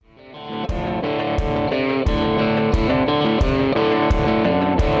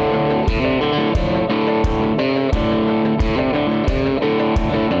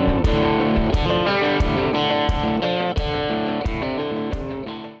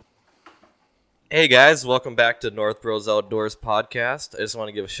Hey guys, welcome back to North Bros Outdoors Podcast. I just want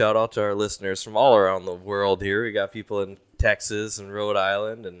to give a shout out to our listeners from all around the world here. We got people in Texas and Rhode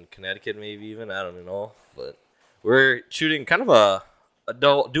Island and Connecticut maybe even, I don't know. But we're shooting kind of a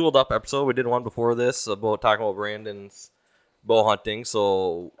dualed up episode. We did one before this about talking about Brandon's bow hunting.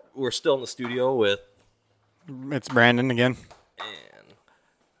 So we're still in the studio with... It's Brandon again. And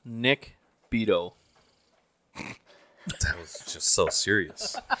Nick Beto. that was just so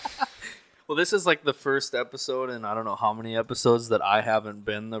serious. Well, this is like the first episode in I don't know how many episodes that I haven't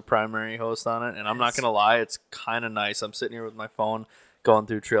been the primary host on it. And I'm not going to lie, it's kind of nice. I'm sitting here with my phone going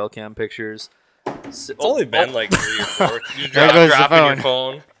through trail cam pictures. It's only been like 3 or 4. You dropping your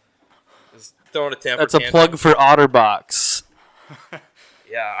phone. Just throwing a temper That's a plug for OtterBox.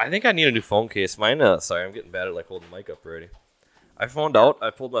 Yeah, I think I need a new phone case. Mine, sorry, I'm getting bad at like holding the mic up already. I pulled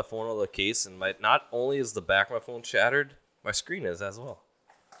my phone out of the case, and not only is the back of my phone shattered, my screen is as well.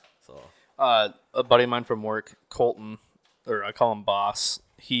 So... a buddy of mine from work, Colton, or I call him Boss,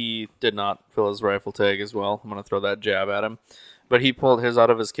 he did not fill his rifle tag as well. I'm going to throw that jab at him. But he pulled his out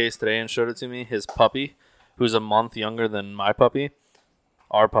of his case today and showed it to me. His puppy, who's a month younger than my puppy,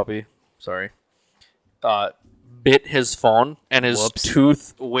 our puppy, sorry, bit his phone, and his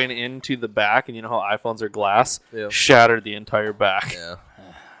tooth went into the back, and you know how iPhones are glass? Yep. Shattered the entire back. Yeah.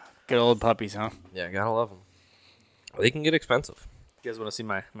 Good old puppies, huh? Yeah, gotta love them. They can get expensive. You guys want to see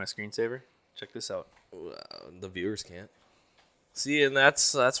my screensaver? Check this out. The viewers can't. See, and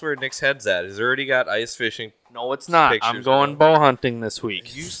that's where Nick's head's at. He's already got ice fishing. No, it's not. I'm Pictures going now. bow hunting this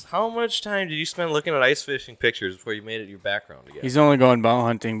week. How much time did you spend looking at ice fishing pictures before you made it your background again? He's only going bow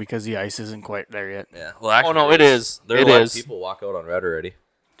hunting because the ice isn't quite there yet. Yeah. Well, actually, Oh, no, it is. There are It a lot is. of people walk out on red already.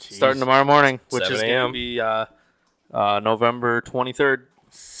 Jeez. Starting tomorrow morning, which 7 is going a.m. to be November 23rd.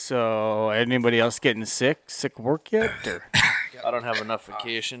 So, anybody else getting sick work yet? Or I don't have enough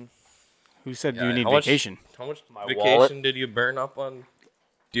vacation. who said Yeah, you need how much- vacation? How much My vacation wallet. did you burn up on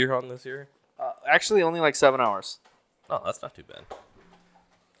deer hunting this year? Actually, only like 7 hours. Oh, that's not too bad.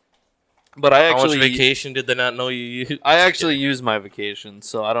 But I How much actually, vacation did they not know you used? I actually use my vacation,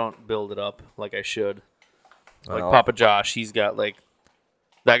 so I don't build it up like I should. Like Well, Papa Josh, he's got like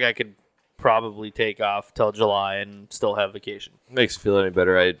that guy could probably take off till July and still have vacation. makes me feel any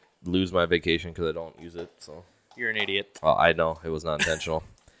better. I lose my vacation because I don't use it. So, You're an idiot. well, I know it was not intentional.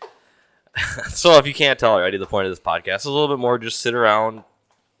 So, if you can't tell already, the point of this podcast is a little bit more just sit around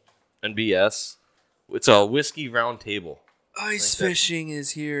and BS. It's a whiskey round table. Ice Like that. fishing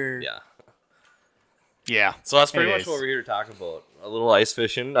is here. Yeah. Yeah. So that's pretty It much is. what we're here to talk about. A little ice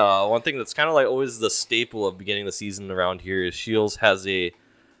fishing. One thing that's kind of like always the staple of beginning of the season around here is Shields has a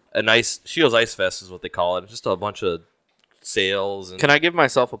nice Shields Ice Fest is what they call it. Just a bunch of sales and Can I give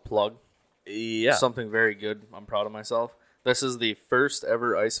myself a plug? yeah. Something very good. I'm proud of myself. This is the first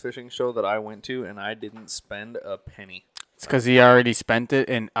ever ice fishing show that I went to, and I didn't spend a penny. It's because he already spent it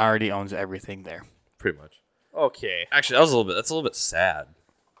and already owns everything there. Pretty much. Okay. Actually, that's a little bit sad.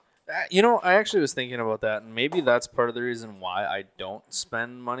 You know, I actually was thinking about that, and maybe that's part of the reason why I don't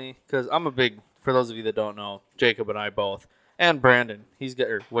spend money. Because I'm a big, for those of you that don't know, Jacob and I both, and Brandon,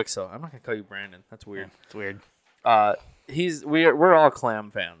 Wixo. I'm not gonna call you Brandon. That's weird. It's weird. We're all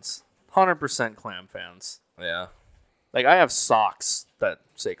clam fans, 100% clam fans. Yeah. Like I have socks that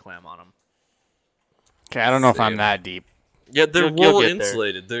say clam on them. Okay, I don't know if Same. I'm that deep. Yeah, they're You'll wool get there.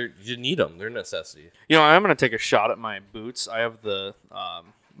 insulated. You need them. They're a necessity. You know, I'm gonna take a shot at my boots. I have the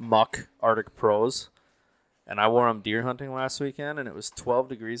Muck Arctic Pros, and I wore them deer hunting last weekend, and it was 12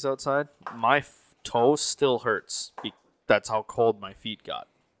 degrees outside. My toe still hurts. That's how cold my feet got.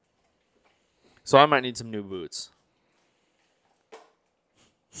 So I might need some new boots.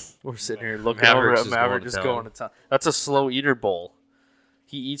 We're sitting here looking over Maverick's at just Maverick going to just town. going to town. That's a slow eater bowl.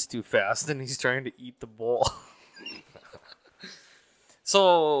 He eats too fast, and he's trying to eat the bowl.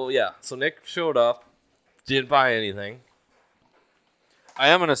 So Nick showed up, didn't buy anything. I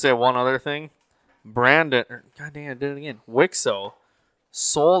am going to say one other thing. God dang, I did it again. Wixo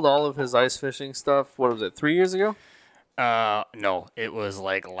sold all of his ice fishing stuff, what was it, 3 years ago? No, it was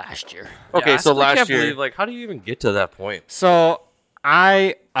like last year. Okay, Yeah, I so still last can't year. believe, like, how do you even get to that point? So,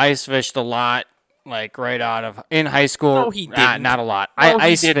 I ice fished a lot, like right out of in high school. No, he didn't. Not a lot. No, I he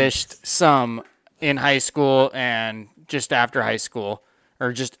ice didn't. fished some in high school and just after high school,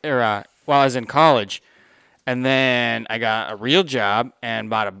 while I was in college. And then I got a real job and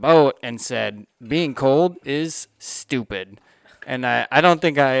bought a boat and said, being cold is stupid. And I don't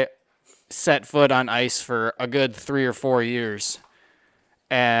think I set foot on ice for a good 3 or 4 years.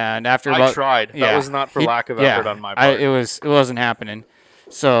 And after I tried. That was not for lack of effort on my part. It wasn't happening.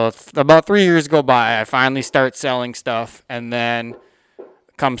 So about 3 years go by, I finally start selling stuff. And then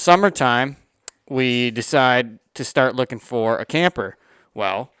come summertime, we decide to start looking for a camper.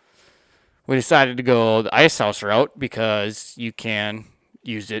 Well, we decided to go the ice house route because you can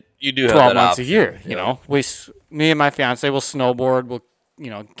use it You do have 12 that months option, a year. yeah. You know, me and my fiance will snowboard. We'll,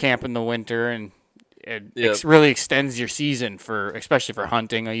 camp in the winter, and it really extends your season especially for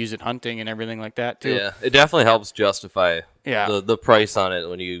hunting. I use it hunting and everything like that too. Yeah, it definitely helps justify the price on it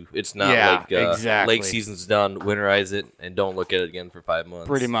when it's not like exactly. lake season's done, winterize it, and don't look at it again for 5 months.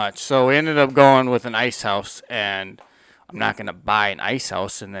 Pretty much. So we ended up going with an ice house, and I'm not going to buy an ice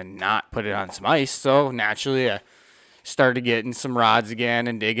house and then not put it on some ice. So naturally, I started getting some rods again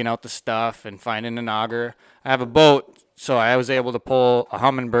and digging out the stuff and finding an auger. I have a boat, so I was able to pull a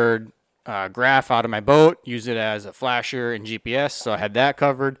Humminbird graph out of my boat, use it as a flasher and GPS, so I had that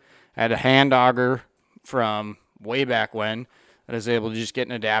covered. I had a hand auger from way back when that I was able to just get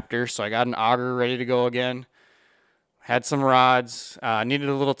an adapter, so I got an auger ready to go again. Had some rods, needed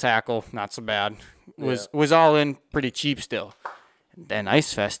a little tackle, not so bad. Was all in pretty cheap still. And then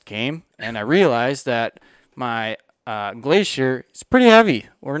Ice Fest came, and I realized that my Glacier is pretty heavy.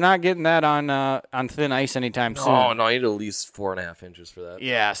 We're not getting that on thin ice anytime soon. Oh no, I need at least 4.5 inches for that.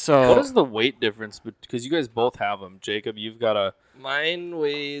 Yeah. So what is the weight difference? Because you guys both have them. Jacob, you've got a. Mine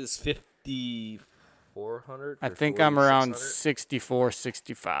weighs 5,400. I think I'm around 64,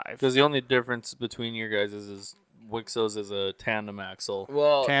 65. Because the only difference between your guys is Wixo's is a tandem axle.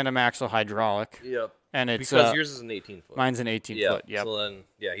 Well, tandem axle hydraulic. Yep. And it's because yours is an 18-foot. Mine's an 18-foot. Yep. So then,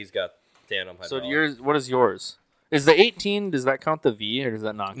 he's got tandem hydraulic. So what is yours? Is the 18, does that count the V, or does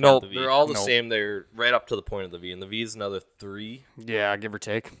that not count the V? They're all the same. They're right up to the point of the V, and the V is another 3. Yeah, give or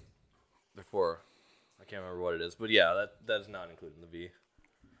take. They're 4. I can't remember what it is, but yeah, that is not including the V.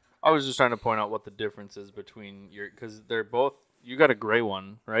 I was just trying to point out what the difference is between because they're both. You got a gray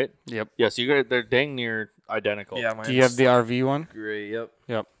one, right? Yep. Yes, they're dang near identical. Yeah, do you have the RV one? Gray. Yep.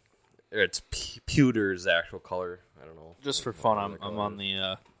 Yep. It's pewter's actual color. I don't know. Just for fun, I'm on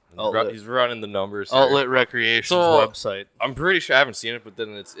the. He's running the numbers. Outlet Recreation's website. I'm pretty sure I haven't seen it, but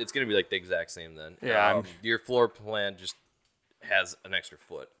then it's going to be like the exact same then. Yeah. Your floor plan just has an extra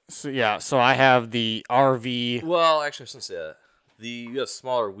foot. So I have the RV. Well, actually, I shouldn't say that. You have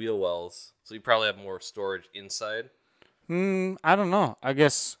smaller wheel wells, so you probably have more storage inside. I don't know. I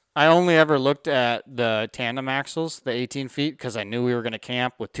guess I only ever looked at the tandem axles, the 18 feet, because I knew we were going to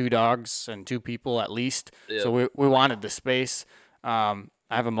camp with 2 dogs and 2 people at least. Yep. So we wanted the space. I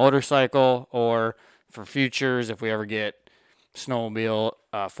have a motorcycle, or for futures, if we ever get snowmobile,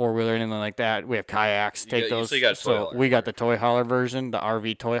 4-wheeler, anything like that, we have kayaks. So we got the toy hauler version, the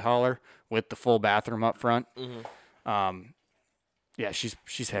RV toy hauler with the full bathroom up front. Mm-hmm. Yeah,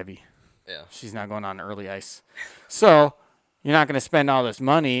 she's heavy. Yeah, she's not going on early ice. So you're not going to spend all this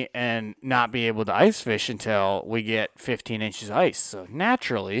money and not be able to ice fish until we get 15 inches of ice. So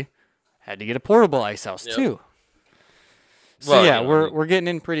naturally, had to get a portable ice house too. So we're getting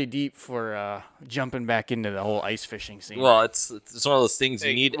in pretty deep for jumping back into the whole ice fishing scene. Well, it's one of those things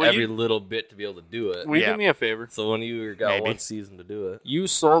you need every little bit to be able to do it. Will you do me a favor? So when you got one season to do it, you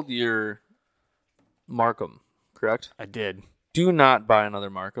sold your Markham, correct? I did. Do not buy another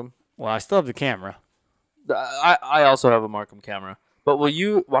Markham. Well, I still have the camera. I also have a Markham camera, but why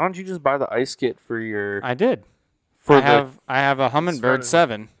don't you just buy the ice kit for your? I did. I have a Humminbird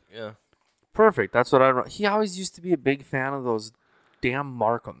 7. Yeah. Perfect. That's what I. He always used to be a big fan of those damn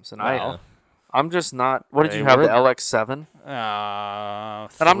Markhams, and I'm just not. What did you have? The LX7.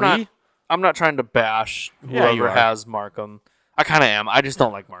 And I'm not trying to bash whoever has Markham. I kind of am. I just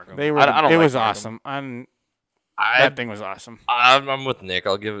don't like Markham. It was awesome. That thing was awesome. I'm with Nick.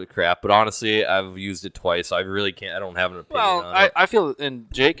 I'll give it crap, but honestly, I've used it twice, so I really can't. I don't have an opinion on it. I feel, and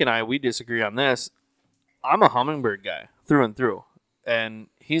Jake and we disagree on this. I'm a Humminbird guy through and through, and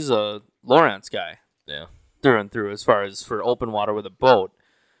he's a Lowrance guy. Yeah, through and through as far as for open water with a boat.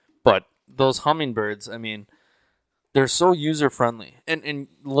 But those Humminbirds, I mean, they're so user friendly. And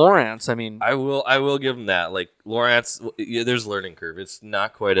Lowrance, I mean, I will give them that. Like Lowrance, there's a learning curve. It's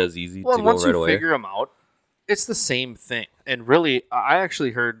not quite as easy to go right away. Once you figure them out, it's the same thing. And really, I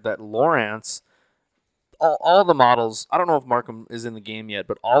actually heard that Lowrance, all the models, I don't know if Markham is in the game yet,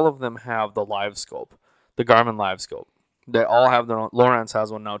 but all of them have the live scope, the Garmin live scope. They all have their own. Lowrance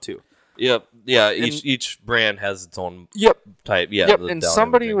has one now too. Yep. Yeah. Each brand has its own type. Yeah. Yep. And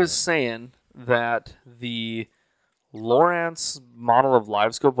somebody was saying that the Lowrance model of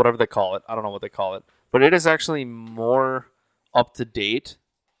live scope, whatever they call it, I don't know what they call it, but it is actually more up to date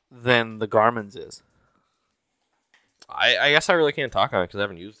than the Garmin's is. I guess I really can't talk on it because I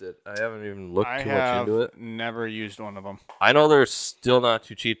haven't used it. I haven't even looked too much into it. Never used one of them. I know they're still not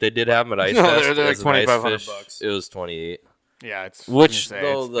too cheap. They did have them at Ice Fest. They're like $2,500. It was $28. Yeah, it's which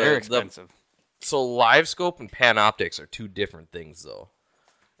though they're expensive. So live scope and panoptics are two different things, though.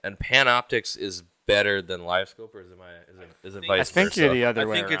 And panoptics is better than live scope, or is it vice versa? I think you're the other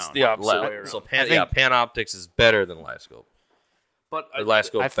way I think around. it's the opposite way around. So panoptics is better than live scope. But Or live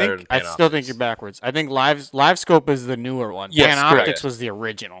scope I better think than I panoptics. still think you're backwards. I think live scope is the newer one. Yes, Panoptics correct. was the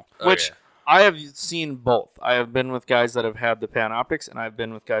original. Which Okay. I have seen both. I have been with guys that have had the panoptics, and I've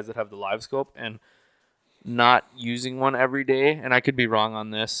been with guys that have the live scope, and not using one every day. And I could be wrong on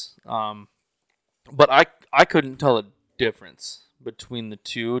this, but I couldn't tell a difference between the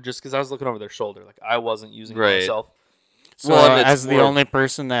two just because I was looking over their shoulder. Like I wasn't using it Right. myself. So Well, and it's as the more- only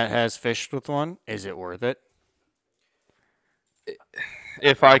person that has fished with one, is it worth it?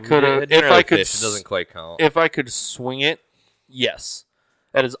 If I could, It didn't if really I could, fish, it doesn't quite count. if I could swing it, yes,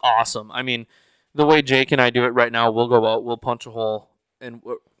 that is awesome. I mean, the way Jake and I do it right now, we'll go out, we'll punch a hole, and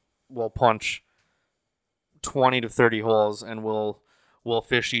we'll punch 20 to 30 holes, and we'll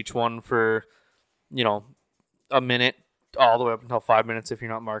fish each one for, a minute, all the way up until 5 minutes if you're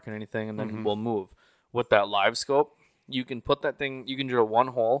not marking anything, and then we'll move. With that live scope, you can put that thing, you can drill one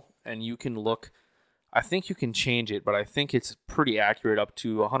hole, and you can look. I think you can change it, but I think it's pretty accurate up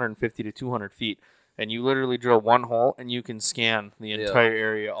to 150 to 200 feet. And you literally drill one hole, and you can scan the entire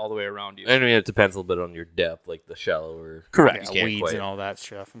area all the way around you. I mean, it depends a little bit on your depth, like the shallower. Correct. You can't Weeds quite. and all that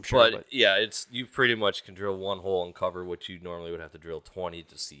stuff, I'm sure. But yeah, you pretty much can drill one hole and cover what you normally would have to drill 20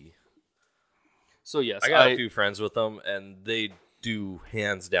 to see. So yes, I got a few friends with them, and they do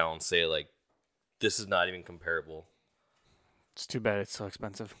hands down say like, this is not even comparable. It's too bad it's so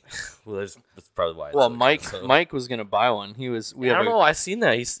expensive. Well, that's probably why. It's Well, so Mike expensive. Mike was gonna buy one. I I don't know. I seen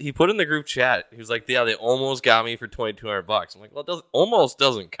that. He put in the group chat. He was like, "Yeah, they almost got me for $2,200." I'm like, "Well, almost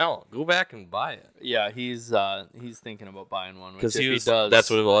doesn't count. Go back and buy it." Yeah, he's thinking about buying one Because if he was. does. That's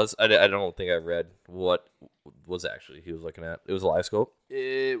what it was. I don't think I read what was actually he was looking at. It was a live scope.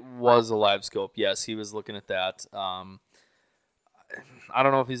 It was a live scope. Yes, he was looking at that. I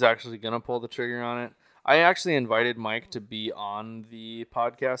don't know if he's actually gonna pull the trigger on it. I actually invited Mike to be on the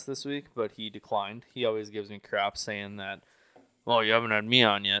podcast this week, but he declined. He always gives me crap saying that, well, you haven't had me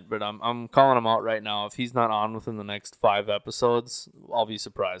on yet, but I'm calling him out right now. If he's not on within the next 5 episodes, I'll be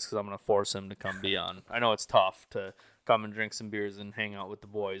surprised because I'm going to force him to come be on. I know it's tough to come and drink some beers and hang out with the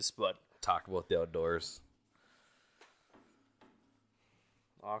boys, but Talk about the outdoors.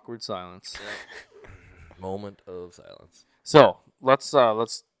 awkward silence. Moment of silence. So let's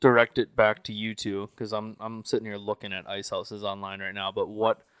direct it back to you two because I'm sitting here looking at ice houses online right now. But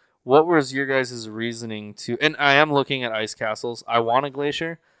what was your guys' reasoning to? And I am looking at ice castles. I want a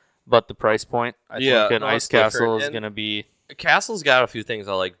glacier, but the price point. I think an ice it's different. castle is And gonna be. Castle's got a few things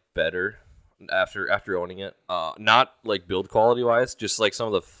I like better after owning it. Not like build quality wise, just like some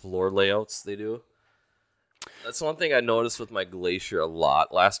of the floor layouts they do. That's one thing I noticed with my Glacier a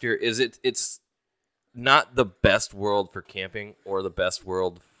lot last year. Is it's not the best world for camping or the best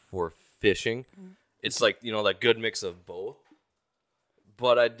world for fishing. It's like, that good mix of both.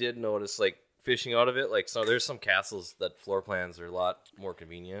 But I did notice like fishing out of it, like so there's some castles that floor plans are a lot more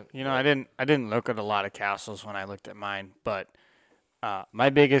convenient. I didn't look at a lot of castles when I looked at mine, but my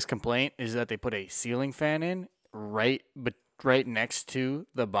biggest complaint is that they put a ceiling fan in right next to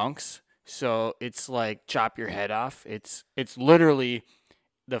the bunks. So it's like chop your head off. It's literally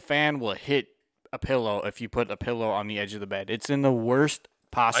the fan will hit a pillow if you put a pillow on the edge of the bed. It's in the worst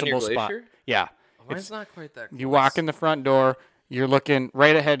possible spot. Glacier? Yeah. Mine's not quite that close. You walk in the front door, you're looking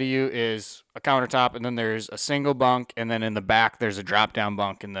right ahead of you is a countertop, and then there's a single bunk, and then in the back there's a drop down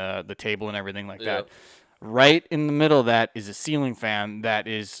bunk and the table and everything like that. Right in the middle of that is a ceiling fan that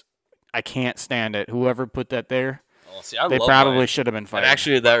is, I can't stand it. Whoever put that there, See, they love probably mine. should have been fired. And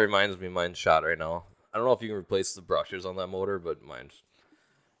actually, that reminds me, mine's shot right now. I don't know if you can replace the brushes on that motor, but mine's.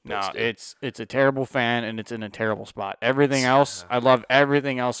 No, it's a terrible fan, and it's in a terrible spot. Everything else, I love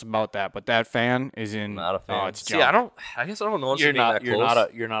everything else about that, but that fan is in. Not a fan. Oh, it's See, junk. I guess I don't know. You're not a fan.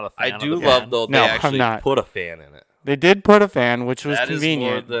 I of do the love fan. though they No, I'm actually not. put a fan in it. They did put a fan, which was That is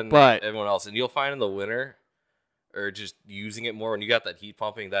convenient, more than but everyone else, and you'll find in the winter, or just using it more when you got that heat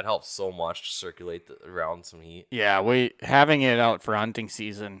pumping, that helps so much to circulate around some heat. yeah, we having it out for hunting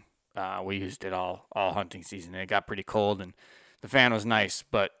season. We used it all hunting season. It got pretty cold, and the fan was nice,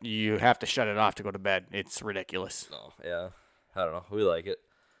 but you have to shut it off to go to bed. It's ridiculous. No, yeah, I don't know. We like it,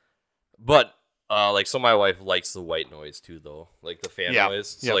 but so my wife likes the white noise too, though, like the fan Yeah. noise.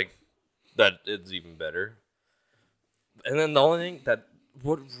 So Yep. like that is even better. And then the only thing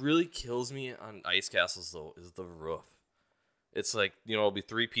what really kills me on ice castles though is the roof. It's like it'll be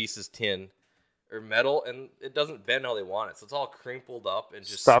 3 pieces tin, or metal, and it doesn't bend how they want it. So it's all crinkled up and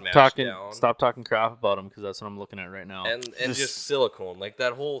just Stop smashed talking. down. Stop talking crap about them because that's what I'm looking at right now. And just silicone. Like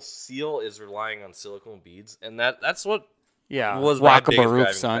that whole seal is relying on silicone beads, and that's what was my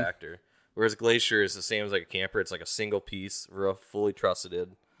biggest driving factor. Whereas Glacier is the same as like a camper. It's like a single piece roof, fully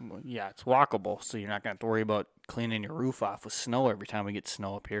trusseted. Yeah, it's walkable, so you're not going to have to worry about cleaning your roof off with snow every time we get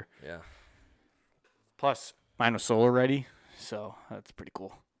snow up here. Yeah. Plus, mine was solar ready, so that's pretty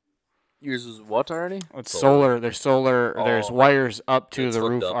cool. Yours was what already? It's solar. There's solar. There's wires up to the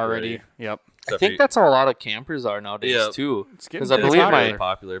roof already. Ready. Yep. I think that's how a lot of campers are nowadays too. Because I believe it's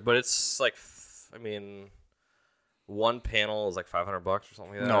popular, but it's like, I mean, one panel is like $500 or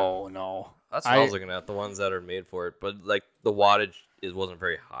something like that. No. That's what I was looking at. The ones that are made for it, but like the wattage wasn't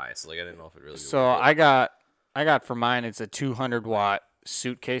very high, so like I didn't know if it really. So I got for mine. It's a 200-watt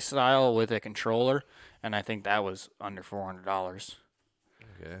suitcase style with a controller, and I think that was under $400.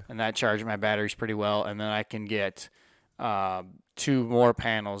 Okay. And that charged my batteries pretty well, and then I can get 2 more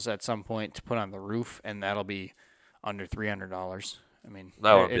panels at some point to put on the roof, and that'll be under $300. I mean,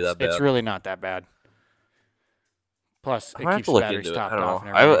 that won't be that bad. It's really not that bad. Plus, it keeps the batteries topped off.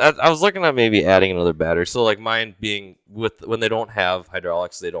 I was looking at maybe adding another battery. So like mine being when they don't have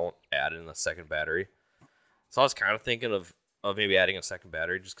hydraulics, they don't add in a second battery. So I was kind of thinking of maybe adding a second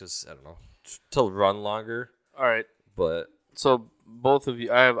battery just because I don't know to run longer. All right, but so both of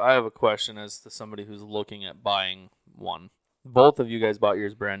you, I have a question as to somebody who's looking at buying one. Both of you guys bought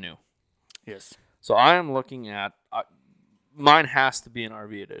yours brand new. Yes. So I am looking at mine has to be an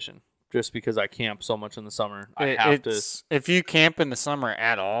RV edition. Just because I camp so much in the summer, I have to. If you camp in the summer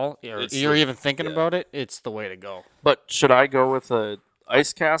at all, or you're even thinking about it, it's the way to go. But should I go with a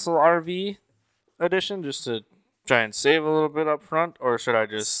Ice Castle RV edition just to try and save a little bit up front, or should I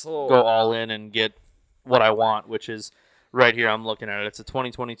just go all in and get what I want, which is right here? I'm looking at it. It's a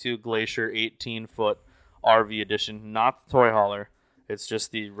 2022 Glacier 18-foot RV edition, not the toy hauler. It's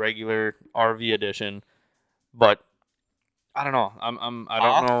just the regular RV edition, but I don't know. I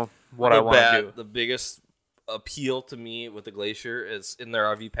don't know what I want to do. The biggest appeal to me with the Glacier is in their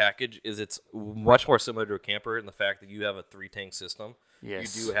RV package is it's much more similar to a camper in the fact that you have a 3-tank system.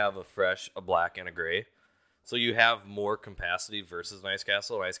 Yes. You do have a fresh, a black, and a gray. So you have more capacity versus an Ice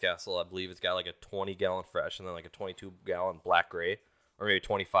Castle. Ice Castle, I believe it's got like a 20-gallon fresh and then like a 22-gallon black gray, or maybe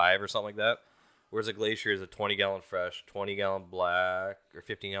 25 or something like that. Whereas a Glacier is a 20-gallon fresh, 20-gallon black, or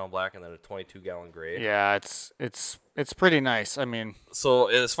 15-gallon black, and then a 22-gallon gray. Yeah, it's pretty nice. I mean, so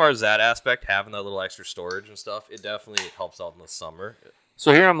as far as that aspect, having that little extra storage and stuff, it definitely helps out in the summer.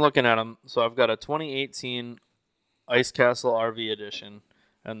 So here I'm looking at them. So I've got a 2018 Ice Castle RV edition,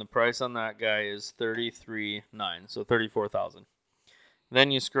 and the price on that guy is $33,900, so $34,000. Then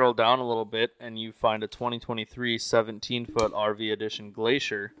you scroll down a little bit, and you find a 2023 17-foot RV edition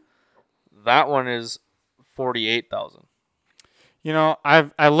Glacier. That one is $48,000. You know,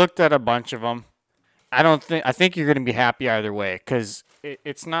 I looked at a bunch of them. I think you're going to be happy either way because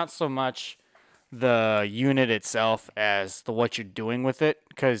it's not so much the unit itself as what you're doing with it.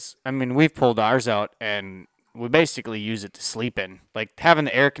 Because I mean, we've pulled ours out and we basically use it to sleep in. Like having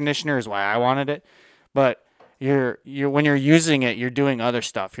the air conditioner is why I wanted it, but you're when you're using it, you're doing other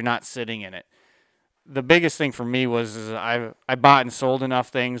stuff. You're not sitting in it. The biggest thing for me was I bought and sold enough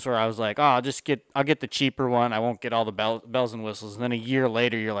things where I was like, oh, I'll get the cheaper one. I won't get all the bells and whistles. And then a year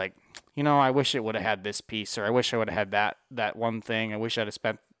later, you're like, you know, I wish it would have had this piece, or I wish I would have had that one thing. I wish I'd have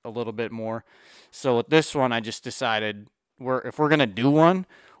spent a little bit more. So with this one, I just decided if we're gonna do one,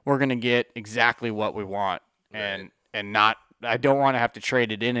 we're gonna get exactly what we want, and not. I don't want to have to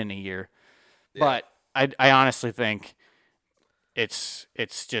trade it in a year. Yeah. But I honestly think it's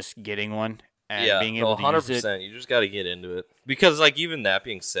just getting one. And being able to 100%. Use it. You just got to get into it. Because, like, even that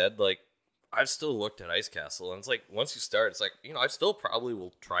being said, like, I've still looked at Ice Castle, and it's like, once you start, it's like, you know, I still probably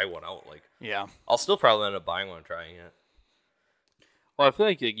will try one out. Like, yeah. I'll still probably end up buying one and trying it. Well, I feel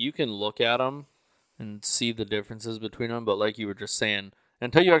like you can look at them and see the differences between them, but like you were just saying,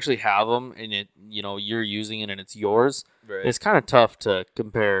 until you actually have them and you're using it and it's yours, right. It's kind of tough to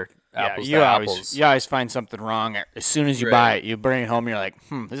compare apples to apples. You always find something wrong as soon as you buy it. You bring it home, you're like,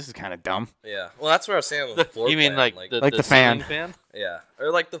 this is kind of dumb. Yeah. Well, that's what I was saying with the floor plan. You mean like the fan? Yeah.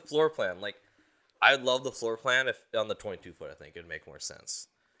 Or like the floor plan. Like, I'd love the floor plan if on the 22-foot, I think it'd make more sense.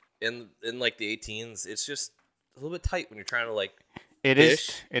 In like the 18s, it's just a little bit tight when you're trying to like It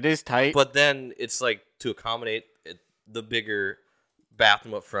is tight. But then it's like to accommodate the bigger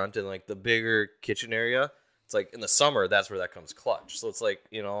bathroom up front and like the bigger kitchen area. It's like in the summer, that's where that comes clutch. So it's like,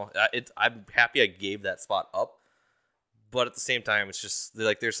 you know, I'm happy I gave that spot up. But at the same time, it's just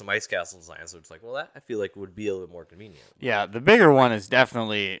like there's some Ice Castle designs. So it's like, well, that I feel like would be a little bit more convenient. Yeah, the bigger one is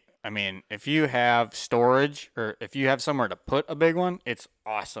definitely I mean, if you have storage or if you have somewhere to put a big one, it's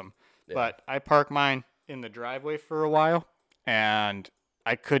awesome. Yeah. But I park mine in the driveway for a while, and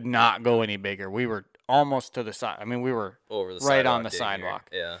I could not go any bigger. We were almost to the side. I mean, we were Over the right on the dang sidewalk.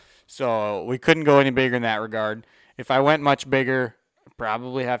 near. Yeah. So we couldn't go any bigger in that regard. If I went much bigger, I'd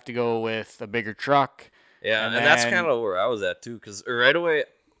probably have to go with a bigger truck. Yeah, and that's kind of where I was at too. Because right away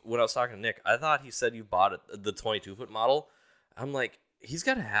when I was talking to Nick, I thought he said you bought the 22-foot model. I'm like, he's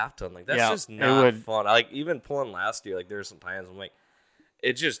got a half ton. Like that's just not fun. I, like even pulling last year, like there's some times I'm like,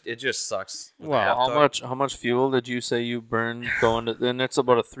 it just sucks. Well, how much fuel did you say you burned going to? And it's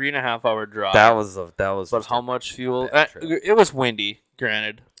about a 3.5 hour drive. That was. But how much fuel? It was windy,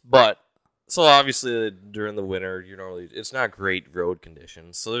 granted, but. So obviously during the winter, it's not great road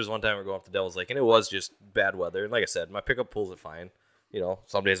conditions. So there's one time we're going up to Devil's Lake, and it was just bad weather. And like I said, my pickup pulls it fine.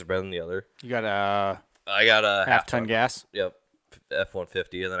 Some days are better than the other. You got I got a half-ton gas? Yep,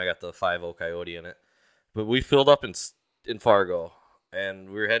 F-150, and then I got the 5.0 Coyote in it. But we filled up in Fargo, and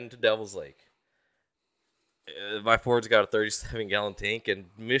we were heading to Devil's Lake. My Ford's got a 37-gallon tank, and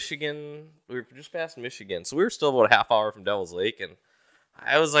Michigan, we were just past Michigan. So we were still about a half hour from Devil's Lake, and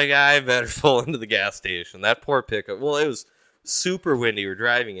I was like, I better pull into the gas station. That poor pickup. Well, it was super windy. We were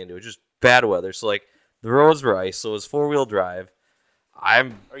driving into it, just bad weather. So, like, the roads were ice, so it was four-wheel drive.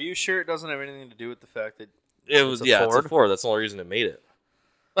 Are you sure it doesn't have anything to do with the fact that it's a Ford. That's the only reason it made it.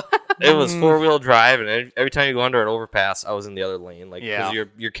 It was four-wheel drive, and every time you go under an overpass, I was in the other lane, because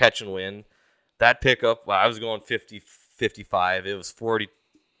you're catching wind. That pickup, I was going 50, 55. It was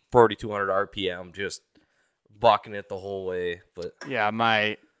 4,200 RPM, just bucking it the whole way. But yeah,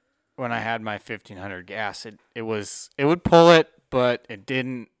 when I had my 1500 gas, it would pull it, but it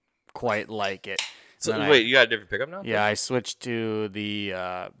didn't quite like it. So wait, you got a different pickup now? Yeah, I switched to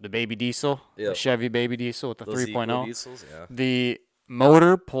the baby diesel, the Chevy baby diesel with the 3.0. Diesels, yeah. The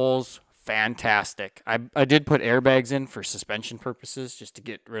motor pulls fantastic. I did put airbags in for suspension purposes just to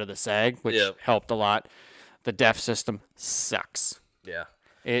get rid of the sag, which helped a lot. The DEF system sucks. Yeah.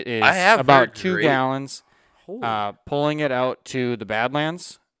 It is about 2 gallons. Pulling it out to the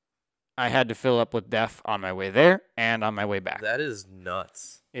Badlands, I had to fill up with DEF on my way there and on my way back. That is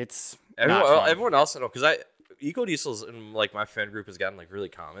nuts. It's everyone else I know, because eco diesels in like my friend group has gotten like really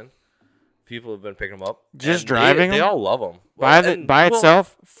common. People have been picking them up. Just driving them? They all love them. By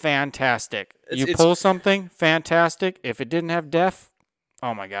itself, fantastic. You pull something, fantastic. If it didn't have DEF,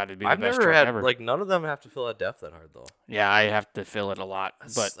 oh my God, it'd be the best truck ever. Like none of them have to fill that DEF that hard though. Yeah, I have to fill it a lot.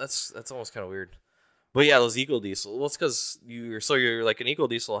 But that's almost kind of weird. But yeah, those eco diesel. Well, it's because you're like an eco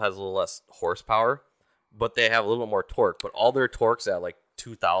diesel has a little less horsepower, but they have a little bit more torque. But all their torque's at like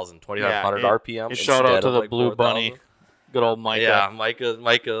 2,500 RPM. Shout out to the Blue 4,000. Bunny. Good old Micah. Yeah,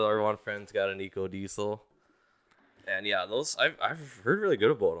 Micah, our one friend's got an eco diesel. And yeah, those I've heard really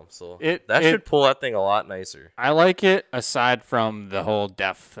good about them. So that should pull that thing a lot nicer. I like it aside from the whole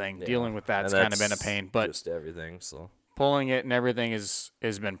DEF thing. Yeah. Dealing with that's kind of been a pain, but just everything. So pulling it and everything has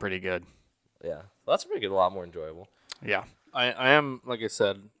been pretty good. Yeah, well, that's pretty good. A lot more enjoyable. Yeah, I am, like I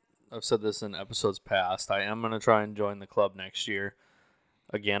said, I've said this in episodes past. I am gonna try and join the club next year.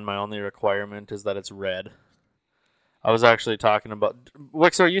 Again, my only requirement is that it's red. I was actually talking about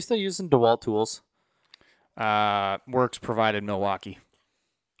Wixo. Are you still using DeWalt tools? Works provided Milwaukee.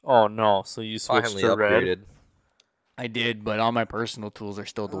 Oh no! So you switched Finally to upgraded. red? I did, but all my personal tools are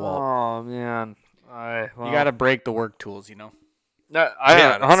still DeWalt. Oh man, you got to break the work tools, you know. No,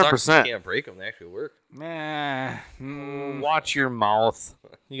 100%. You can't break them; they actually work. Watch your mouth.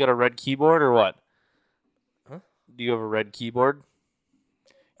 You got a red keyboard or what? Huh? Do you have a red keyboard?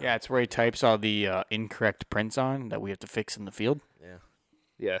 Yeah, it's where he types all the incorrect prints on that we have to fix in the field. Yeah.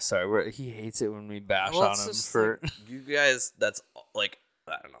 Yeah, sorry. He hates it when we bash on him for you guys. That's like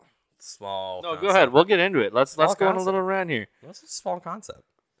I don't know, small. No, concept. go ahead. We'll get into it. Let's go on a little rant here. What's a small concept?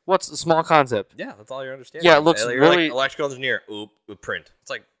 What's a small concept? Yeah, that's all you're understanding. Yeah, it looks you're really like electrical engineer. Print. It's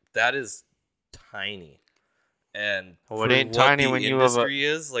like that is tiny, and it ain't tiny when you have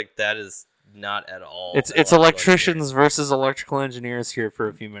is like that is. Not at all. It's electricians versus electrical engineers here for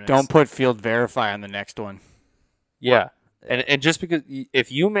a few minutes. Don't put field verify on the next one. Yeah. And just because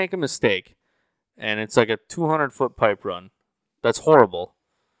if you make a mistake and it's like a 200-foot pipe run, that's horrible.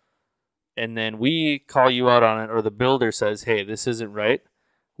 And then we call you out on it, or the builder says, hey, this isn't right.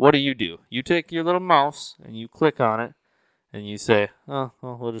 What do? You take your little mouse and you click on it and you say, oh,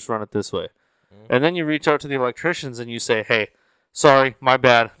 well, we'll just run it this way. Mm-hmm. And then you reach out to the electricians and you say, hey, sorry, my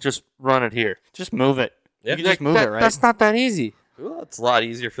bad. Just run it here. Just move it. Yeah. You can just move it, right? That's not that easy. Well, it's a lot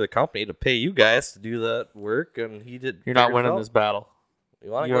easier for the company to pay you guys to do that work, and he did. You're not winning this battle. You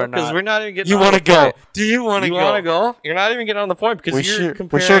want to You go? are Because not- we're not even getting. You want to go? Do you want to You go? want to go? You're not even getting on the point because We you're sure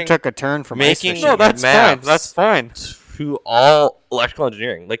comparing took a turn from ice making fishing. No, that's fine. maps. That's fine. to all electrical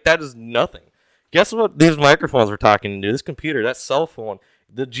engineering. Like, that is nothing. Guess what these microphones we're talking to, this computer, that cell phone,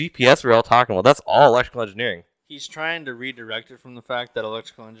 the GPS we're all talking about, that's all electrical engineering. He's trying to redirect it from the fact that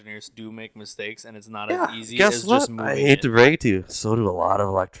electrical engineers do make mistakes, and it's not as easy Guess as what? just moving I hate it. to break it to you. So do a lot of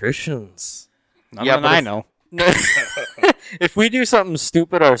electricians. None Yeah, that but I if- know. If we do something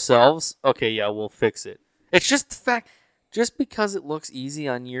stupid ourselves, okay, yeah, we'll fix it. It's just the fact, just because it looks easy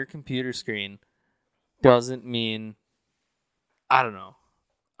on your computer screen doesn't mean, I don't know.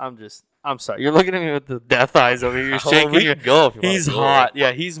 I'm sorry. You're looking at me with the death eyes over here. You're shaking. We your- can go if you want He's to go. hot.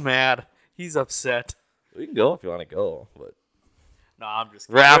 Yeah, he's mad. He's upset. We can go if you want to go. But No, I'm just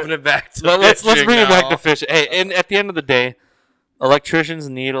wrapping it back to Let's fishing bring it back now. to fishing. Hey, and at the end of the day, electricians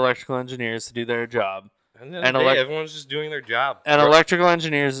need electrical engineers to do their job. And then and everyone's just doing their job. And electrical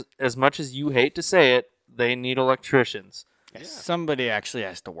engineers, as much as you hate to say it, they need electricians. Somebody actually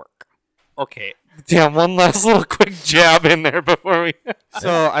has to work. Okay. Damn, one last little quick jab in there before we.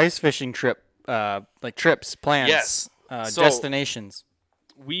 So ice fishing trip, like trips, plans, Yes. So- destinations.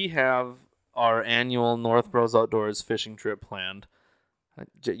 We have our annual North Bros Outdoors fishing trip planned.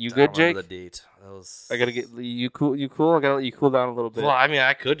 You I good, don't Jake? remember the date. That was. I gotta get you cool. You cool? I gotta let you cool down a little bit. Well, I mean,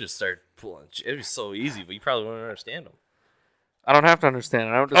 I could just start pulling. It'd be so easy, but you probably wouldn't understand them. I don't have to understand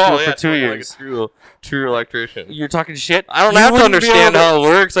it. I went to school for 2 like years. a true electrician. You're talking shit. I don't You have to wouldn't be understand able to- how it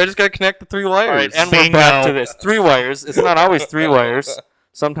works. I just got to connect the 3 wires. All right, and we're back to this. 3 wires. It's not always 3 wires.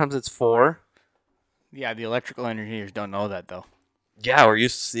 Sometimes it's 4. Yeah, the electrical engineers don't know that though. Yeah, we're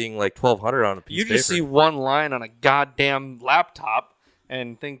used to seeing like 1,200 on a piece You of just paper. see one line on a goddamn laptop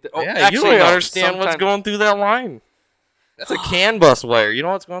and think that. Oh, Yeah, actually, you don't no, understand what's sometimes- going through that line. That's a CAN bus wire. You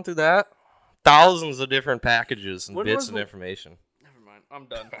know what's going through that? Thousands of different packages and What bits was and the- information. Never mind. I'm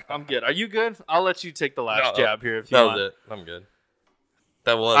done. I'm good. Are you good? I'll let you take the last No, jab here if you That want. was it. I'm good.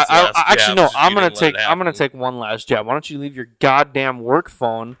 That was I, the last actually jab, no. just I'm you gonna didn't let take. it I'm gonna happen. take one last jab. Why don't you leave your goddamn work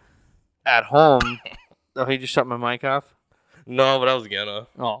phone at home? Oh, he just shut my mic off. No, but I was gonna.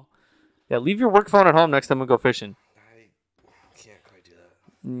 Oh, yeah. Leave your work phone at home next time we go fishing. I can't quite do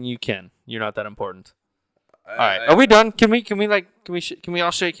that. You can. You're not that important. All right. Are we done? Can we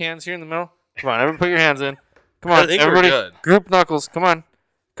all shake hands here in the middle? Come on, everyone, put your hands in. Come I on, think we're everybody. good. Group knuckles. Come on.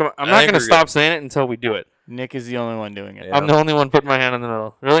 Come on. I'm I not think gonna we're stop good. saying it until we do it. Nick is the only one doing it. Yeah. I'm the only one putting my hand in the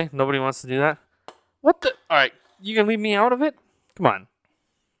middle. Really? Nobody wants to do that? What the? All right. You can leave me out of it? Come on.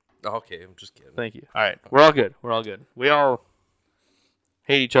 Okay, I'm just kidding. Thank you. All right. We're all good. We're all good. We all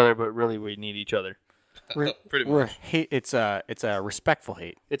hate each other, but really we need each other. Pretty We're much. hate. It's a respectful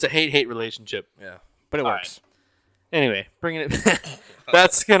hate, It's a hate-hate relationship. Yeah. but it All works. Anyway, bringing it.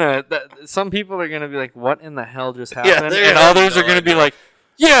 Some people are gonna be like, "What in the hell just Yeah, happened?" they and have others no are gonna be idea. like,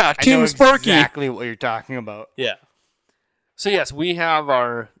 "Yeah, I know Team Sparky." exactly what you're talking about. Yeah. So yes, we have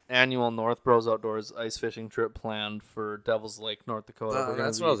our annual North Bros Outdoors ice fishing trip planned for Devil's Lake, North Dakota.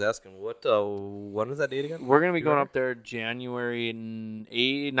 That's what I was asking. When is that date again? We're gonna be going up there January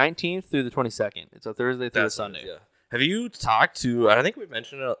 19th through the 22nd. It's a Thursday through a That's Sunday. Yeah. Have you talked to? I think we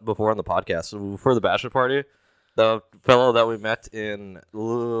mentioned it before on the podcast for the bachelor party. The fellow that we met in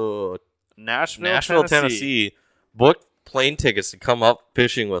Nashville, Tennessee, booked plane tickets to come up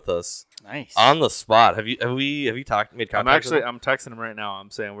fishing with us Nice. on the spot. Have you made contact? I'm texting him right now. I'm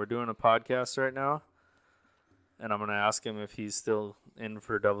saying we're doing a podcast right now, and I'm gonna ask him if he's still in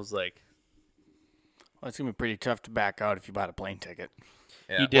for Devil's Lake. Well, it's gonna be pretty tough to back out if you bought a plane ticket.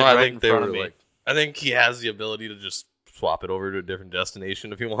 Yeah. He did Well, I right think in they front were of me. like. I think he has the ability to just swap it over to a different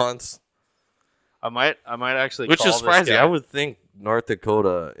destination if he wants. I might actually. Which call is this surprising. guy. I would think North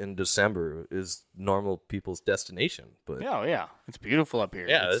Dakota in December is normal people's destination, but Yeah, yeah, it's beautiful up here.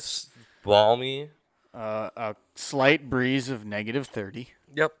 it's balmy. a slight breeze of -30,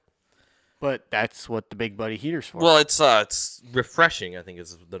 Yep. but that's what the big buddy heater's for. Well, it's refreshing. I think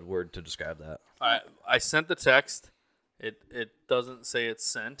is the word to describe that. I sent the text. It doesn't say it's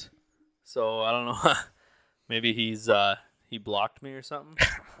sent, so I don't know. Maybe he blocked me or something.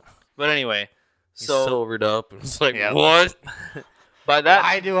 But anyway, He's so sobered up and it's like, Yeah. what? by that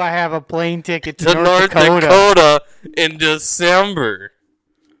Why do I have a plane ticket to To North Dakota? in December.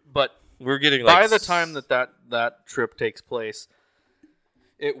 but We're getting like by the time that trip takes place,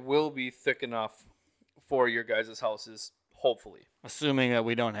 it will be thick enough for your guys' houses, hopefully. Assuming that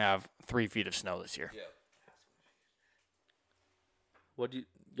we don't have 3 feet of snow this year. What do you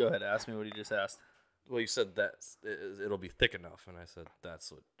go ahead? Ask me what you just asked. Well, you said that it'll be thick enough, and I said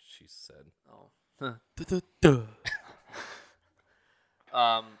that's what she said. Oh,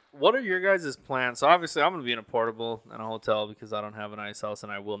 What are your guys' plans? So obviously, I'm gonna be in a portable in a hotel because I don't have an ice house,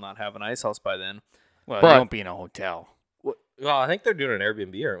 and I will not have an ice house by then. Well, But- you won't be in a hotel. Well, I think they're doing an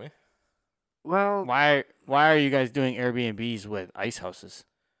Airbnb, aren't we? Well, Why are you guys doing Airbnbs with ice houses?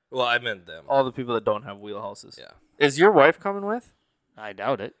 Well, I meant them. all the people that don't have wheelhouses. Yeah. Is your wife coming with? I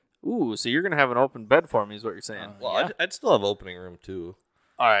doubt it. Ooh, so you're gonna have an open bed for me, is what you're saying? Well, Yeah. I'd still have opening room too.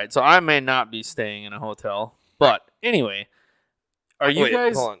 All right, so I may not be staying in a hotel, but anyway, are you Wait,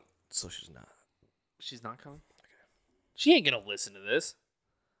 guys? hold on. So she's not. She's not coming. She ain't gonna listen to this.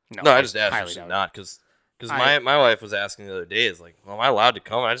 No, I just asked highly if she's doubt it. not because my wife was asking the other day. Is like, well, am I allowed to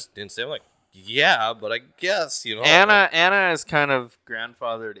come? I just didn't say. I'm like, yeah, but I guess Anna is kind of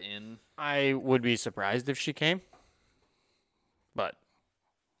grandfathered in. I would be surprised if she came. But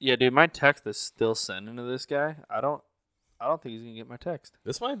Yeah, dude, my text is still sending to this guy. I don't think he's gonna get my text.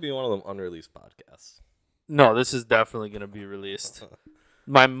 This might be one of them unreleased podcasts. No, this is definitely gonna be released.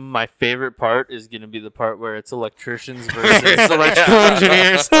 My favorite part is gonna be the part where it's electricians versus electrical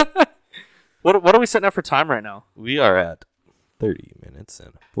engineers. What are we setting up for time right now? We are at 30 minutes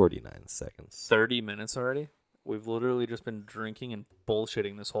and 49 seconds. 30 minutes already? We've literally just been drinking and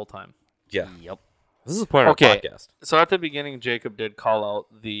bullshitting this whole time. Yeah, yep. this is the point of Okay. the podcast. So at the beginning, Jacob did call out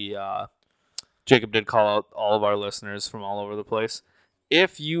all of our listeners from all over the place.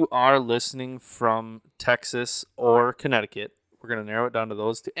 If you are listening from Texas or Connecticut, we're gonna narrow it down to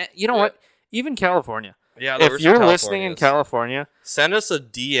those two. You know what? Even California. Yeah, there were If some you're listening in Californians. California, Send us a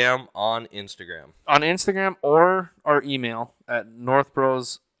DM on Instagram. on Instagram or our email at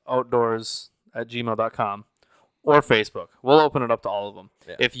northbrosoutdoors@gmail.com or Facebook. We'll open it up to all of them.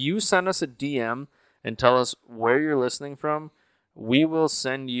 Yeah. If you send us a DM and tell us where you're listening from, we will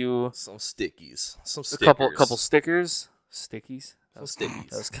send you Some stickies. Some a stickers. couple stickers. Stickies? Some stickies.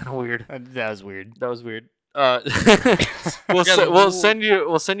 That was kind of weird. That was weird. That was weird. We'll We'll send you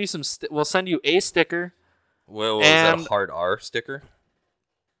we'll send you a sticker. Well, was that a And- hard R sticker?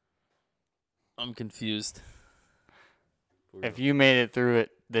 I'm confused. If you made it through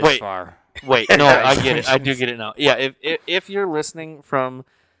it this Wait. far, Wait, no, I get it. I do get it now. Yeah, if you're listening from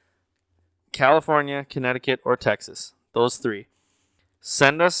California, Connecticut, or Texas, those three,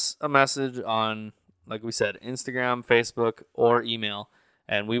 send us a message on, like we said, Instagram, Facebook, or email,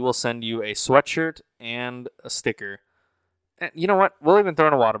 and we will send you a sweatshirt and a sticker. And you know what? We'll even throw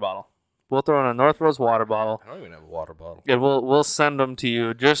in a water bottle. We'll throw in a North Rose water bottle, I don't even have a water bottle. and we'll send them to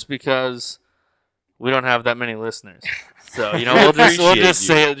you just because we don't have that many listeners. So we'll just Appreciate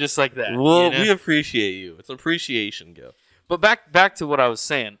say it just like that. Well, you know? we appreciate you. It's appreciation gift. But back to what I was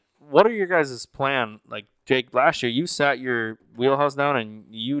saying. What are your guys' plan? Like, Jake, last year you sat your wheelhouse down and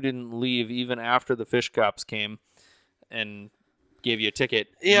you didn't leave even after the fish cops came and gave you a ticket.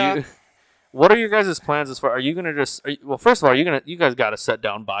 Yeah. What are your guys' plans as far? Are you gonna just? Well, first of all, you guys got to sit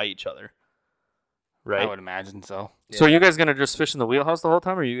down by each other, right? I would imagine so. So are you guys gonna just fish in the wheelhouse the whole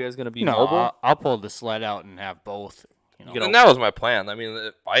time, or are you guys gonna be No, mobile? I'll pull the sled out and have both. You know, And that was my plan. I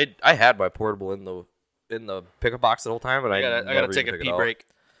mean, I had my portable in the pickup box the whole time, and I I gotta never take even a took pee it out. break.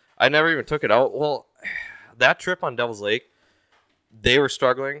 I never even took it out. Well, that trip on Devil's Lake, they were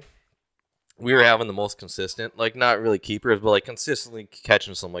struggling. We were having the most consistent, like not really keepers, but like consistently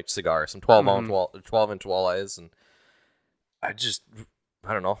catching some like cigars, some 12-inch walleyes, and I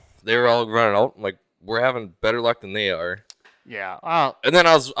don't know. They were all running out. I'm like, we're having better luck than they are. Yeah. And then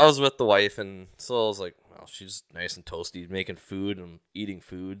I was with the wife, and so I was like, well, she's nice and toasty, making food and eating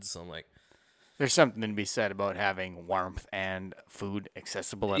food. So I'm like, There's something to be said about having warmth and food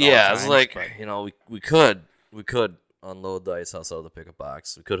accessible at all yeah, times. it's like but- we could unload the ice house out of the pickup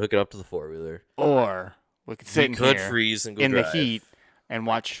box. We could hook it up to the 4-wheeler. or we could sit We in could here freeze and go in drive the heat and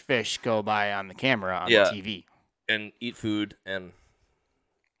watch fish go by on the camera on Yeah. the TV. and eat food and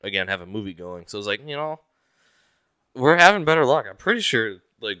again have a movie going. So it's like, we're having better luck. I'm pretty sure,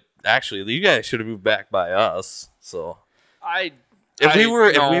 like, actually, you guys should have moved back by us. So if we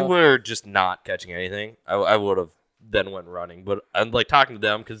were just not catching anything, I would have then went running. But I'm like talking to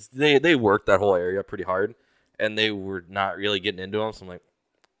them because they worked that whole area pretty hard, and they were not really getting into them. So I'm like,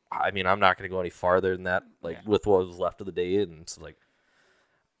 I mean, I'm not going to go any farther than that, like with what was left of the day, and it's like.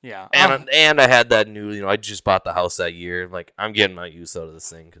 Yeah. And I had that new, I just bought the house that year. Like, I'm getting my use out of this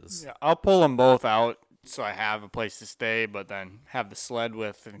thing because Yeah, I'll pull them both out so I have a place to stay, but then have the sled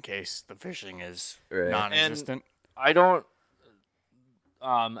with in case the fishing is Right. non-existent. I don't.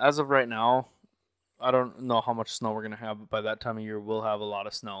 As of right now, I don't know how much snow we're gonna have, but by that time of year, we'll have a lot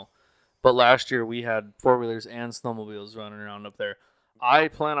of snow. But last year we had 4-wheelers and snowmobiles running around up there. I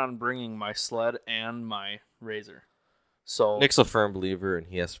plan on bringing my sled and my razor. So Nick's a firm believer, and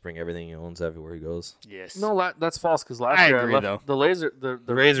he has to bring everything he owns everywhere he goes. Yes. no, that's false. Because last I year agree, I left though. the laser, the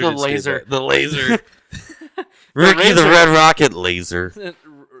Razor, the did stay laser, there. The laser. Ricky the Razor- Red Rocket laser.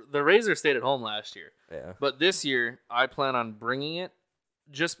 the razor stayed at home last year. Yeah. But this year I plan on bringing it.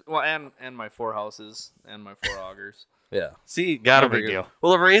 And my 4 houses and my 4 augers. Yeah. See, gotta No big bring it. deal.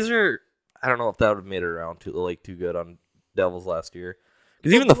 Well, the razor, I don't know if that would have made it around too good on Devils last year.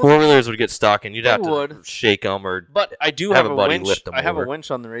 Because even the 4-wheelers would get stuck, and you'd have to shake them or. But I do Have have a a buddy winch. lift 'em I have a over.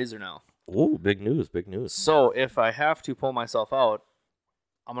 winch on the razor now. Ooh, big news! Big news. So if I have to pull myself out,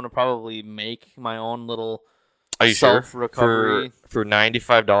 I'm gonna probably make my own little Are you sure? self-recovery. For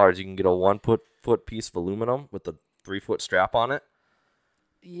 $95, you can get a 1-foot piece of aluminum with a 3-foot strap on it.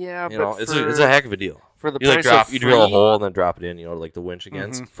 Yeah, You but know, it's a heck of a deal. for the You like price of you drill a free- hole and then drop it in. You know, like the winch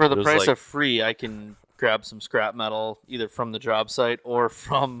against. For the It was price like- of free, I can grab some scrap metal either from the job site or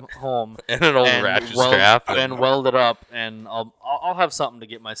from home and an old ratchet strap and weld it up, and I'll have something to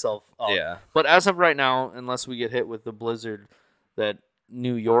get myself up. Yeah. But as of right now, unless we get hit with the blizzard that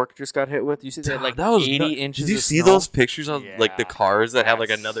New York just got hit with, you see that like that was 80 nut- inches. Did you of see snow? those pictures of like the Yeah, cars that have like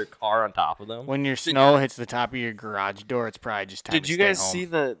that's- another car on top of them? When your snow hits the top of your garage door, it's probably just time Did to you stay guys home. see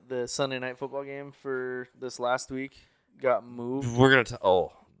the Sunday night football game for this last week? Got moved. We're gonna.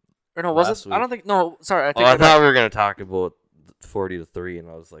 Or Or no, was Last it? week. I don't think. No, sorry. I Oh, think. I thought we were gonna talk about 40-3, and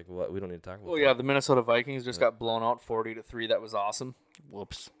I was like, "What? We don't need to talk about." Oh yeah, the Minnesota Vikings just got blown out 40-3. That was awesome.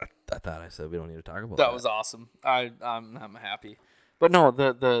 Whoops. I thought I said we don't need to talk about That was awesome. I'm happy. But no,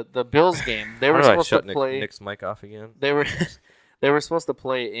 the Bills game. They How were did I supposed shut to play. Nick's mic off again? They were they were supposed to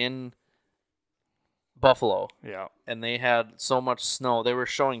play in Buffalo, Yeah. and they had so much snow. They were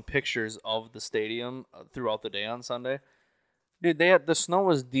showing pictures of the stadium throughout the day on Sunday. Dude, the snow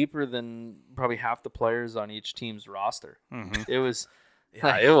was deeper than probably half the players on each team's roster. Mm-hmm. It was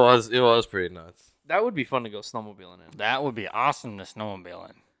Yeah, it was pretty nuts. that would be fun to go snowmobiling in. That would be awesome to snowmobile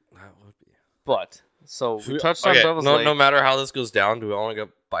in. That would be. But so we touched on Devil's Lake. No matter how this goes down, do we only go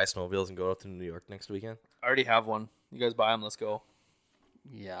buy snowmobiles and go out to New York next weekend? I already have one. You guys buy them. Let's go.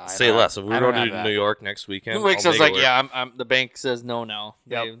 Yeah. Say less. If we I go don't to have that. New York next weekend, Wixo's I'll make like, it work. yeah, I'm. The bank says no now.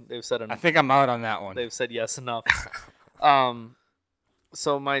 Yep. They've said I enough. think I'm out on that one. They've said yes enough.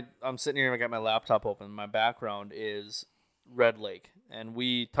 So I'm sitting here and I got my laptop open. My background is Red Lake, and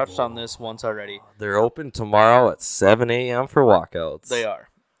we touched on this once already. They're open tomorrow at 7 a.m. for walkouts. They are,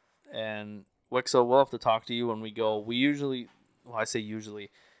 and Wixo, we'll have to talk to you when we go. We usually, I say usually,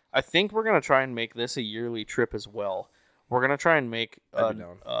 I think we're gonna try and make this a yearly trip as well. We're gonna try and make I'd be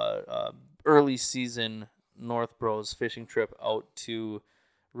early season North Bros fishing trip out to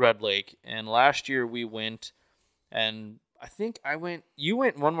Red Lake. And last year we went, and I think you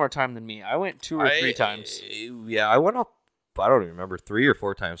went one more time than me. I went 2 or 3 times. Yeah, I went up. I don't even remember 3 or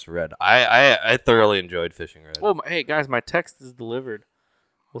 4 times for red. I thoroughly enjoyed fishing red. Well, hey guys, my text is delivered.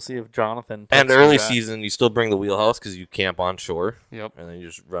 We'll see if Jonathan. And texts me early back. season, you still bring the wheelhouse because you camp on shore. Yep. And then you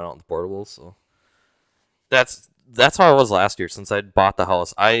just run out in the portables. So that's how I was last year. Since I bought the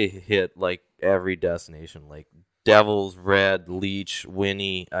house, I hit like every destination, like Devils, Red, Leech,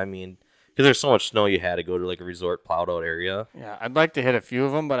 Winnie. I mean, because there's so much snow, you had to go to like a resort plowed out area. Yeah, I'd like to hit a few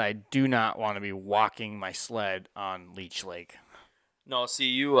of them, but I do not want to be walking my sled on Leech Lake. No, see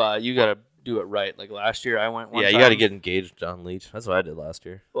you gotta do it right. Like last year, I went. One Yeah, you time- got to get engaged on Leech. That's what I did last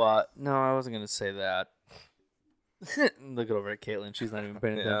year. Well, no, I wasn't gonna say that. Look over at Caitlin; she's not even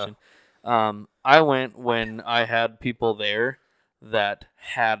paying Yeah. attention. I went when I had people there that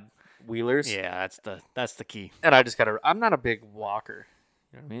had wheelers, Yeah, that's the key. and I just gotta. I'm not a big walker.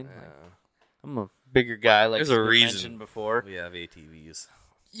 You know what I mean? Like, I'm a bigger guy. Like There's a you reason. mentioned before. We have ATVs.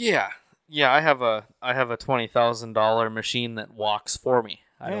 Yeah. I have a $20,000 machine that walks for me.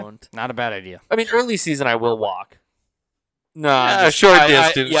 I Yeah, don't. Not a bad idea. I mean, early season I will walk. No, Short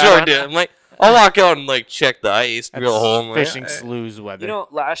distance. I'm like, I'll walk out and like check the ice, drill a hole. I'm like, Fishing sloughs weather. You know,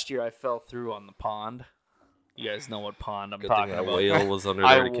 last year I fell through on the pond. You guys know what pond I'm Good thing talking that about. whale was under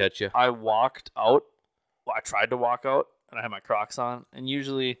there to catch you. I walked out. Well, I tried to walk out, and I had my Crocs on. And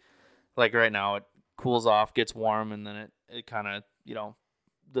usually, like right now, it cools off, gets warm, and then it kind of,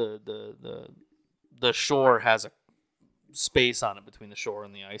 the shore has a space on it between the shore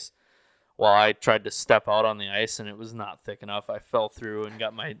and the ice. Well, I tried to step out on the ice, and it was not thick enough. I fell through and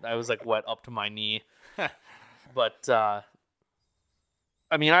I was like wet up to my knee. But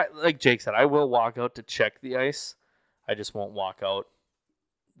I mean, like Jake said, I will walk out to check the ice. I just won't walk out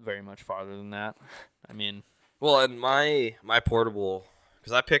very much farther than that. I mean, Well, and my portable,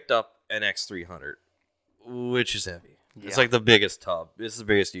 because I picked up an X300, which is heavy. It's Yeah. like the biggest tub. It's the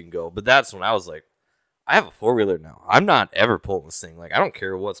biggest you can go. But that's when I was like, I have a 4-wheeler now. I'm not ever pulling this thing. Like, I don't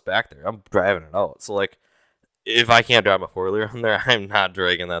care what's back there. I'm driving it out. So, like, if I can't drive my 4-wheeler on there, I'm not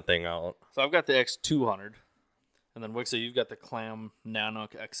dragging that thing out. So I've got the X200, and then Wixo, you've got the Clam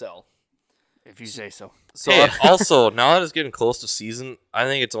Nanook XL. If you say so. So Hey, also, now that it's getting close to season, I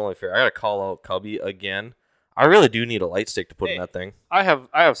think it's only fair. I gotta call out Cubby again. I really do need a light stick to put in that thing. I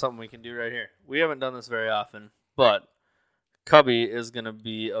have something we can do right here. We haven't done this very often, but Cubby is gonna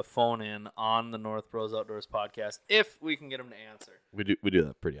be a phone in on the North Bros Outdoors podcast if we can get him to answer. We do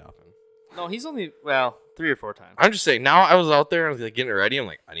that pretty often. No, he's only 3 or 4 times. I'm just saying. Now I was out there and I was like, getting it ready. I'm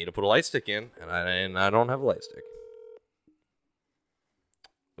like, I need to put a light stick in, and I don't have a light stick.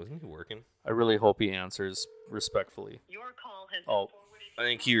 Wasn't he working? I really hope he answers respectfully. Your call has Oh, I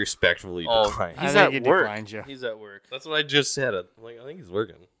think he respectfully declined. I he's think at he work. declined you. He's at work. That's what I just said. Like, I think he's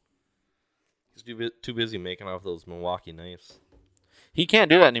working. He's too busy making off those Milwaukee knives. He can't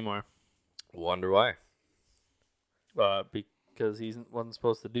do that anymore. Wonder why. Because he wasn't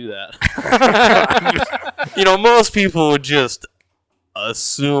supposed to do that. Most people would just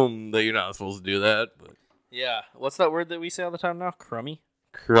assume that you're not supposed to do that. But Yeah. What's that word that we say all the time now? Crummy?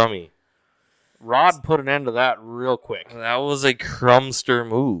 crummy. Rod put an end to that real quick. That was a crumster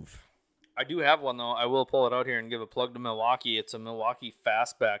move. I do have one, though. I will pull it out here and give a plug to Milwaukee. It's a Milwaukee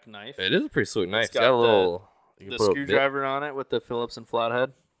fastback knife. It is a pretty sweet knife. It's got got a little... you can The put a bit- screwdriver on it with the Phillips and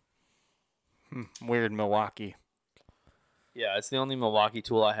flathead. Weird Milwaukee. Yeah, it's the only Milwaukee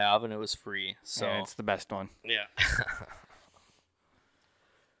tool I have, and it was free. So Yeah, it's the best one. Yeah.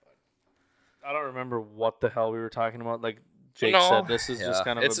 I don't remember what the hell we were talking about. Like Jake No. said, this is just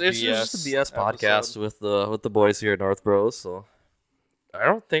kind of it's a BS it's just a BS podcast episode. with the boys here at North Bros. So I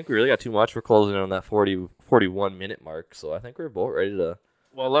don't think we really got too much. We're closing in on that 41 minute mark. So I think we're both ready to.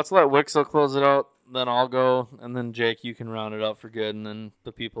 Well, let's let Wixo close it out. Then I'll go, and then Jake, you can round it up for good. And then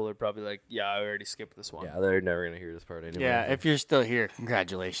the people are probably like, "Yeah, I already skipped this one." Yeah, they're never gonna hear this part anyway. Yeah, if you're still here,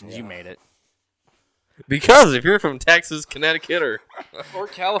 congratulations, you made it. because if you're from Texas, Connecticut, Or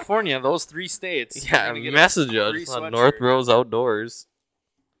California, those 3 states. yeah, you're gonna get a message free us on sweatshirt. North Bros Outdoors.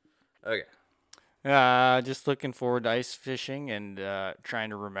 Okay. Just looking forward to ice fishing and trying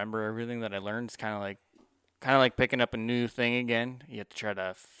to remember everything that I learned. It's kind of like picking up a new thing again. You have to try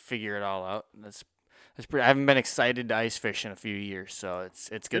to figure it all out. That's pretty. I haven't been excited to ice fish in a few years, so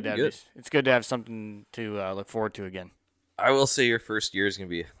it's good to have it's good to have something to look forward to again. I will say your first year is going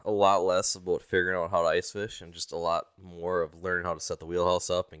to be a lot less about figuring out how to ice fish and just a lot more of learning how to set the wheelhouse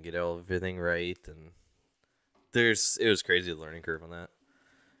up and get everything right. And it was crazy, the learning curve on that.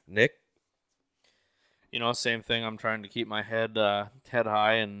 Nick? Same thing. I'm trying to keep my head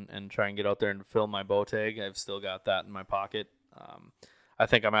high and try and get out there and fill my bow tag. I've still got that in my pocket. I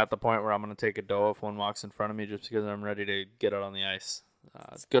think I'm at the point where I'm going to take a doe if one walks in front of me just because I'm ready to get out on the ice.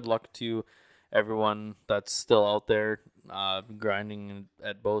 Good luck to everyone that's still out there grinding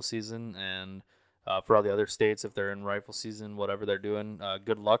at bow season, and for all the other states, if they're in rifle season, whatever they're doing,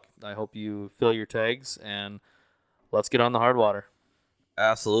 good luck. I hope you fill your tags, and let's get on the hard water.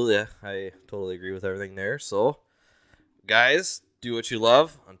 Absolutely. I totally agree with everything there. So, guys, do what you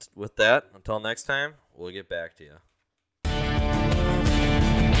love. With that, until next time, we'll get back to you.